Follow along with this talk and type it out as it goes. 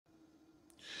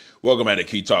Welcome back to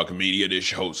Key Talk Media.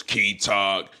 This your host, Key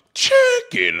Talk. Check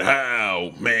it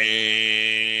out,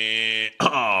 man.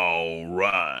 All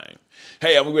right.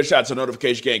 Hey, I'm going to shout out to the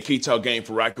notification gang, Key Talk gang,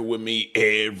 for rocking with me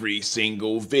every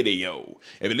single video.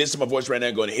 If you listen to my voice right now,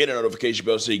 go ahead and hit the notification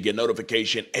bell so you get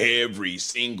notification every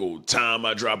single time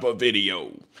I drop a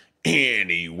video.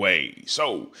 Anyway,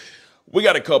 so we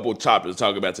got a couple topics to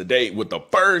talk about today, with the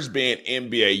first being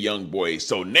NBA Youngboy.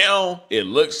 So now it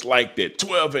looks like that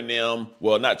 12 of them,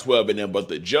 well, not 12 of them, but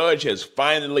the judge has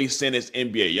finally sentenced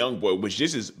NBA Youngboy, which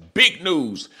this is big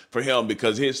news for him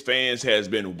because his fans has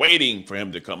been waiting for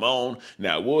him to come on.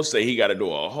 Now, we'll say he got to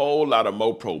do a whole lot of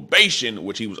more probation,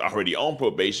 which he was already on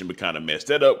probation, but kind of messed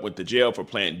that up with the jail for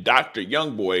playing Dr.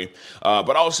 Youngboy.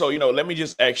 But also, let me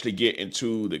just actually get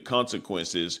into the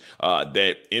consequences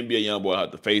that NBA Youngboy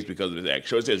had to face because of his act.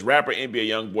 So it says rapper NBA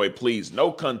Youngboy pleads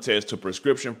no contest to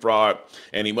prescription fraud,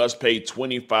 and he must pay a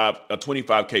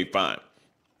 25K fine.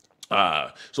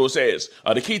 So it says,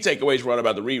 the key takeaways for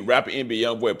about the read. Rapper NBA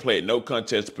Youngboy pled no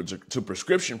contest to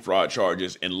prescription fraud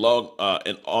charges in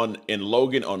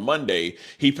Logan on Monday.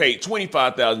 He paid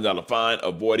 $25,000 fine,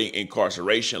 avoiding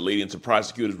incarceration, leading to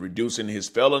prosecutors reducing his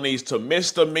felonies to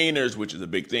misdemeanors, which is a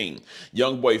big thing.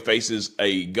 Youngboy faces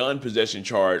a gun possession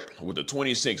charge with a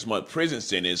 26-month prison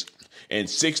sentence and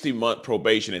 60-month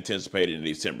probation anticipated in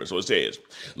December. So it says,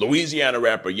 Louisiana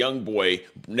rapper Youngboy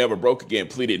Never Broke Again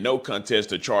pleaded no contest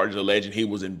to charges alleging he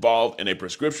was involved in a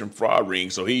prescription fraud ring.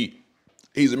 So he's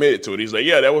admitted to it. He's like,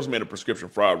 yeah, that was meant a prescription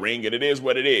fraud ring, and it is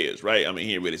what it is, right? I mean,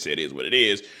 he didn't really say it is what it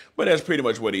is, but that's pretty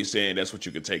much what he's saying. That's what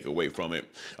you can take away from it.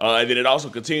 And then it also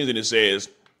continues and it says,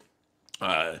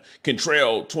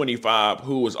 Kentrell, 25,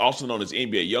 who was also known as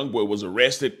NBA Youngboy, was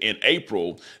arrested in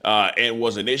April and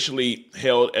was initially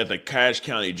held at the Cache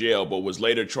County Jail, but was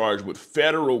later charged with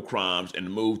federal crimes and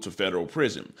moved to federal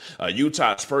prison.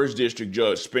 Utah's first district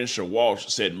judge, Spencer Walsh,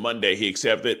 said Monday he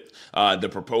accepted the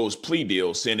proposed plea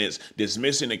deal sentence,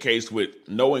 dismissing the case with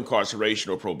no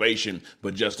incarceration or probation,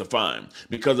 but just a fine,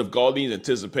 because of Golding's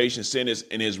anticipation sentence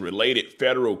in his related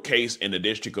federal case in the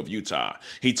District of Utah.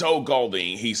 He told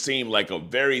Golding he seemed like a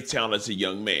very talented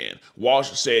young man.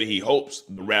 Walsh said he hopes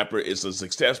the rapper is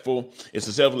successful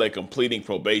at completing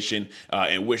probation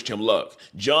and wished him luck.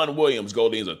 John Williams,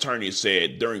 Golding's attorney,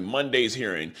 said during Monday's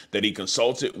hearing that he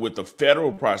consulted with the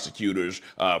federal prosecutors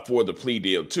for the plea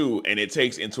deal too, and it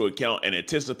takes into account an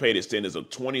anticipated sentence of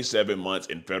 27 months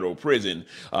in federal prison,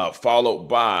 followed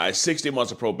by 60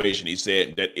 months of probation. He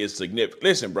said that is significant.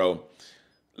 Listen, bro.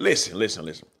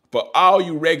 Listen. For all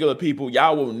you regular people,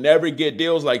 y'all will never get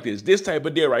deals like this. This type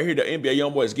of deal right here that NBA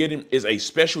Youngboy is getting is a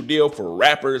special deal for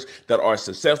rappers that are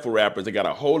successful rappers. They got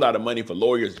a whole lot of money for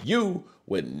lawyers. You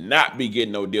would not be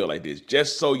getting no deal like this,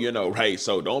 just so you know, right?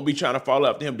 So don't be trying to follow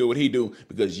up to him, do what he do,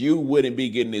 because you wouldn't be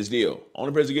getting this deal.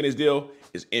 Only person getting this deal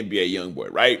is NBA Youngboy,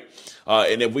 right?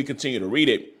 And if we continue to read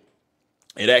it,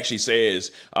 it actually says,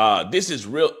 this is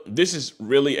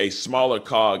really a smaller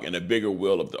cog in a bigger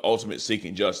wheel of the ultimate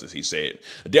seeking justice, he said.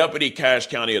 Deputy Cache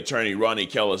County Attorney Ronnie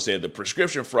Keller said the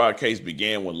prescription fraud case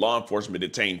began when law enforcement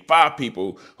detained 5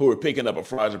 people who were picking up a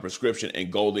fraudulent prescription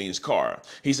in Golding's car.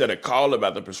 He said a call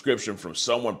about the prescription from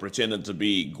someone pretending to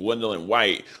be Gwendolyn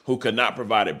White, who could not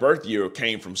provide a birth year,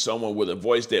 came from someone with a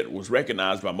voice that was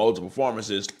recognized by multiple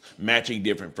pharmacists matching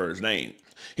different first names.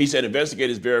 He said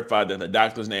investigators verified that the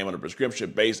doctor's name on the prescription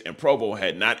base in Provo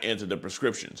had not entered the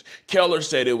prescriptions. Keller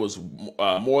said it was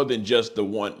more than just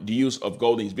the use of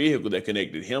Golding's vehicle that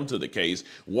connected him to the case.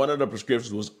 One of the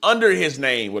prescriptions was under his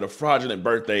name with a fraudulent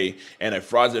birthday and a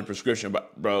fraudulent prescription.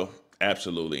 Bro,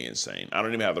 absolutely insane. I don't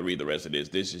even have to read the rest of this.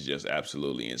 This is just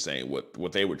absolutely insane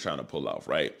what they were trying to pull off,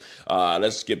 right?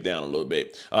 Let's skip down a little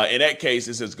bit. In that case,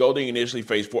 it says Golding initially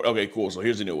faced 4. Okay, cool. So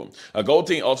here's the new one.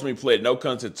 Golding ultimately pled no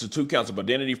contest to 2 counts of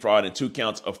identity fraud and 2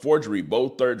 counts of forgery,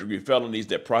 both third-degree felonies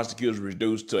that prosecutors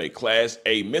reduced to a Class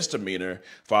A misdemeanor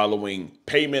following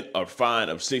payment of fine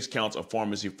of 6 counts of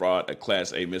pharmacy fraud, a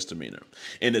Class A misdemeanor.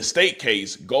 In the state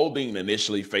case, Golding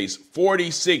initially faced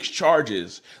 46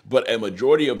 charges, but a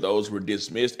majority of those were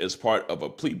dismissed as part of a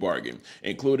plea bargain,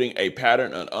 including a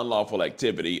pattern of unlawful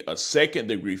activity, a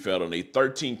second-degree felony,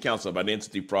 13 counts of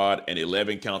identity fraud, and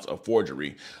 11 counts of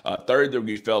forgery,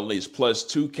 third-degree felonies plus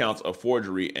 2 counts of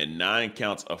forgery and 9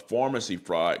 counts of pharmacy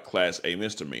fraud, Class A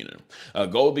misdemeanor.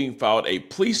 Golding filed a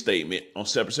plea statement on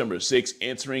September 6,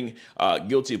 entering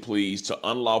guilty pleas to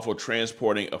unlawful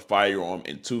transporting a firearm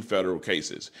in 2 federal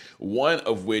cases, one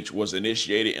of which was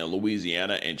initiated in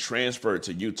Louisiana and transferred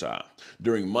to Utah.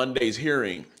 During Monday's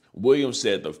hearing, Williams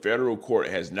said the federal court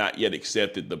has not yet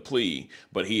accepted the plea,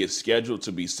 but he is scheduled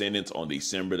to be sentenced on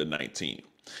December the 19th.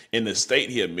 In the state,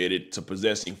 he admitted to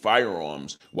possessing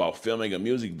firearms while filming a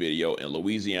music video in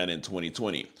Louisiana in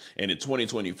 2020, and in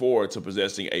 2024 to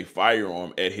possessing a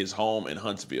firearm at his home in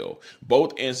Huntsville.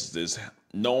 Both instances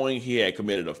knowing he had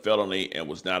committed a felony and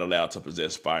was not allowed to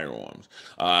possess firearms.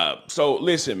 So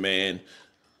listen, man.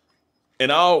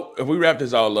 And if we wrap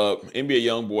this all up, NBA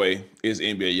Youngboy is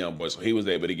NBA Youngboy, so he was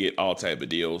able to get all type of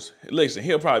deals. Listen,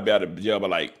 he'll probably be out of jail by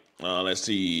like, let's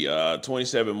see,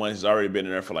 27 months. He's already been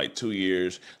in there for like 2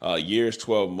 years,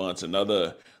 12 months. He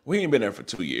ain't been there for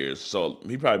 2 years, so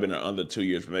he probably been there under 2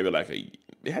 years, but maybe like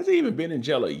has he even been in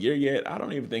jail a year yet? I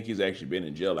don't even think he's actually been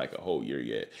in jail like a whole year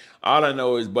yet. All I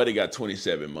know is Buddy got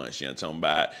 27 months, you know what I'm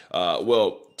talking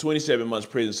about? 27 months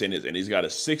prison sentence, and he's got a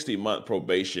 60-month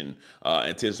probation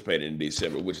anticipated in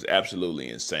December, which is absolutely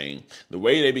insane. The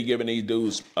way they be giving these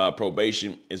dudes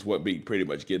probation is what be pretty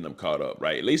much getting them caught up,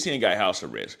 right? At least he ain't got house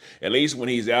arrest. At least when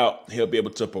he's out, he'll be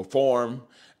able to perform,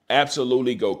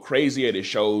 absolutely go crazy at his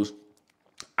shows.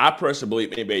 I personally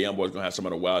believe NBA Youngboy is going to have some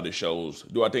of the wildest shows.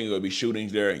 Do I think there'll be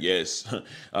shootings there? Yes.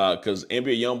 Because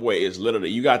NBA Youngboy is literally,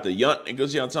 you got the young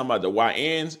niggas, you know what I'm talking about, the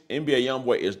YNs. NBA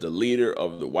Youngboy is the leader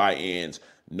of the YNs.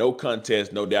 No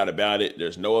contest, no doubt about it.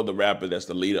 There's no other rapper that's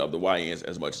the leader of the YNs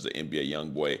as much as the NBA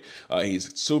Youngboy.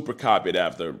 He's super copied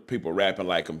after people rapping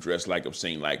like him, dressed like him,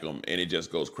 sing like him, and it just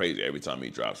goes crazy every time he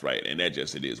drops, right? And that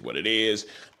just, it is what it is.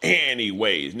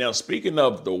 Anyways, now speaking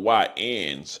of the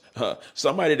YNs,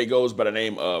 somebody that goes by the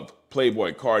name of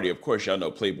Playboi Carti, of course y'all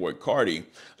know Playboi Carti.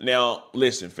 Now,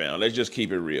 listen, fam, let's just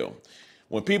keep it real.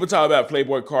 When people talk about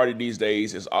Playboi Carti these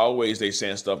days, it's always they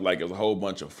saying stuff like it's a whole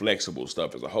bunch of flexible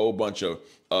stuff. It's a whole bunch of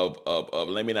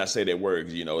let me not say that word,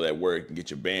 because you know that word can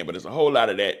get you banned, but it's a whole lot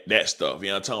of that stuff. You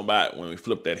know what I'm talking about? When we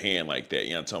flip that hand like that,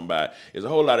 you know what I'm talking about? There's a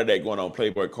whole lot of that going on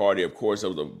Playboi Carti. Of course, there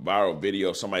was a viral video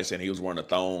of somebody saying he was wearing a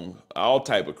thong, all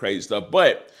type of crazy stuff.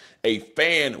 But a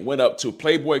fan went up to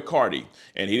Playboi Carti,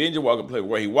 and he didn't just walk up to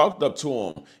Playboi. He walked up to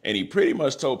him, and he pretty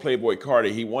much told Playboi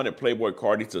Carti he wanted Playboi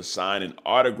Carti to sign an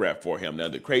autograph for him. Now,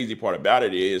 the crazy part about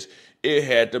it is it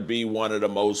had to be one of the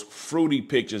most fruity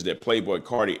pictures that Playboi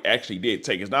Carti actually did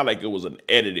take. It's not like it was an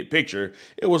edited picture.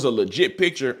 It was a legit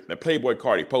picture that Playboi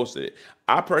Carti posted.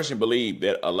 I personally believe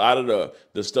that a lot of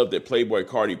the stuff that Playboi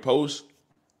Carti posts,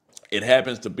 it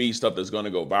happens to be stuff that's going to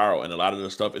go viral, and a lot of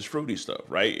the stuff is fruity stuff,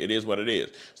 right? It is what it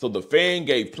is. So the fan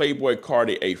gave Playboi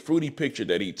Carti a fruity picture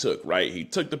that he took, right? He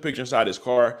took the picture inside his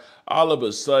car. All of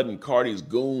a sudden, Carti's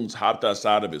goons hopped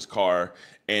outside of his car,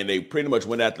 and they pretty much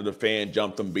went after the fan,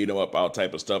 jumped him, beat him up, all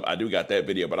type of stuff. I do got that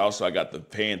video, but also I got the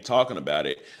fan talking about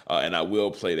it, and I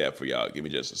will play that for y'all. Give me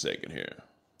just a second here.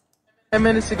 10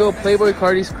 minutes ago, Playboi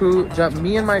Carti's crew jumped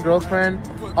me and my girlfriend,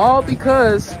 all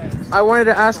because I wanted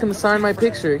to ask him to sign my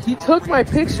picture. He took my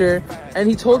picture, and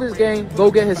he told his gang,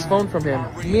 go get his phone from him.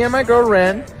 Me and my girl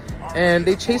ran, and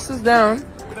they chased us down,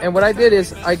 and what I did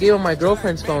is I gave him my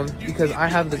girlfriend's phone because I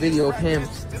have the video of him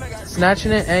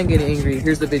snatching it and getting angry.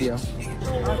 Here's the video.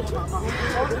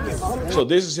 So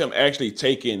this is him actually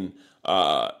taking,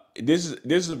 this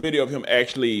is a video of him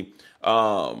actually,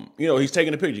 you know, he's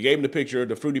taking the picture. He gave him the picture,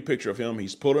 the fruity picture of him.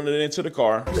 He's pulling it into the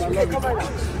car.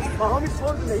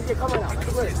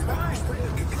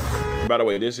 By the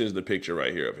way, this is the picture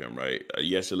right here of him, right?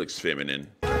 Yes, it looks feminine.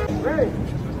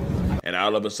 And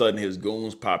all of a sudden, his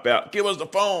goons pop out. Give us the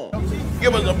phone.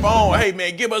 Give us the phone. Hey,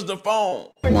 man, give us the phone.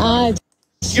 Nah,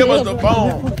 give us the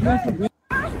phone.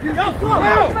 Give us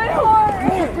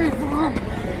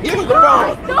the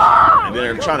phone. And then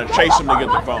they're trying to chase him to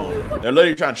get the phone. They're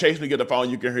literally trying to chase him to get the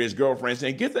phone. You can hear his girlfriend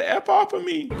saying, get the F off of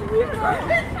me.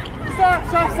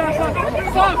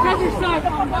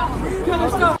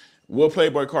 Stop. Will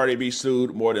Playboi Carti be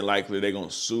sued? More than likely, they're going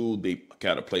to sue the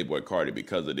kind of Playboi Carti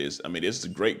because of this. I mean, this is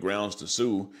great grounds to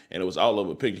sue, and it was all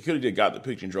over a picture. He could have just got the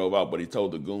picture and drove out, but he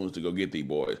told the goons to go get these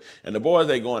boys. And the boys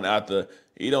they going after,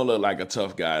 he don't look like a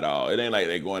tough guy at all. It ain't like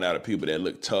they going after people that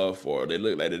look tough or they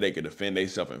look like they can defend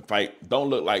themselves and fight. Don't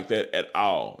look like that at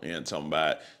all. You know what I'm talking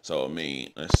about? So, I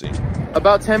mean, let's see.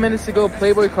 About 10 minutes ago,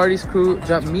 Playboi Carti's crew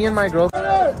jumped me and my girlfriend.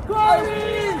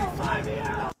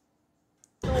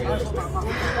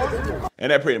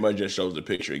 And that pretty much just shows the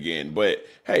picture again. But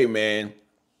hey, man,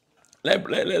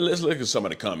 let's look at some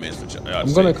of the comments.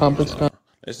 I'm going to conference call.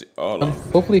 Let's see. Hold on.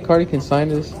 Hopefully Carti can sign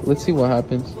this. Let's see what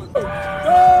happens.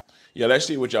 Yeah, let's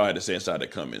see what y'all had to say inside the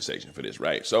comment section for this,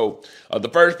 right? So the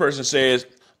first person says,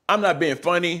 I'm not being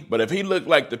funny, but if he looked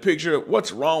like the picture,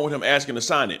 what's wrong with him asking to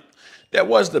sign it? That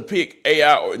was the PiC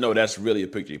AI, or no, that's really a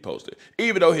picture he posted.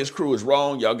 Even though his crew is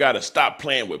wrong, y'all gotta stop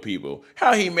playing with people.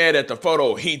 How he mad at the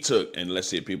photo he took, and let's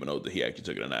see if people know that he actually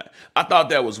took it or not. I thought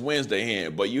that was Wednesday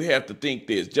hand, but you have to think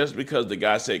this: just because the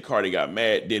guy said Carti got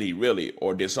mad, did he really,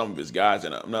 or did some of his guys?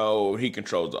 And no, he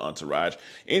controls the entourage.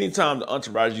 Anytime the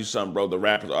entourage do something, bro, the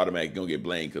rapper's automatically gonna get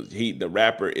blamed because the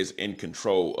rapper is in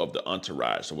control of the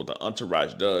entourage. So what the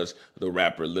entourage does, the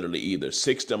rapper literally either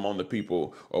sicks them on the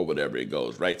people or whatever it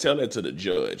goes. Right? Tell that to the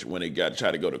judge when they got try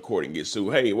to go to court and get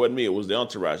sued. Hey, it wasn't me, it was the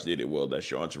entourage did it. Well,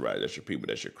 that's your entourage, that's your people,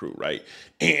 that's your crew, right?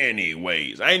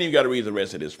 Anyways, I ain't even got to read the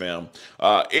rest of this, fam.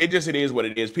 It is what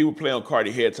it is. People play on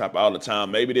Carti head top all the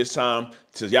time. Maybe this time,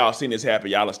 since y'all seen this happen,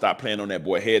 y'all will stop playing on that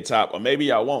boy head top, or maybe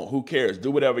y'all won't. Who cares?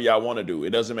 Do whatever y'all want to do.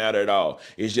 It doesn't matter at all.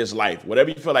 It's just life.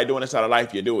 Whatever you feel like doing inside of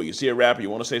life, you do it. You see a rapper, you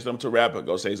want to say something to a rapper,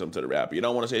 go say something to the rapper. You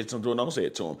don't want to say something to him, don't say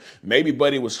it to him. Maybe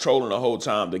Buddy was trolling the whole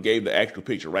time that gave the actual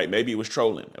picture, right? Maybe he was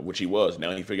trolling, which he was.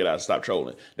 Now he figured out to stop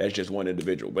trolling. That's just one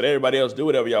individual. But everybody else, do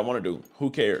whatever y'all want to do. Who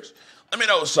cares? Let me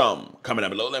know something. Comment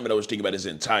down below. Let me know what you think about this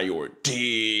entire ordeal.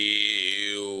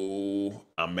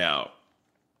 I'm out.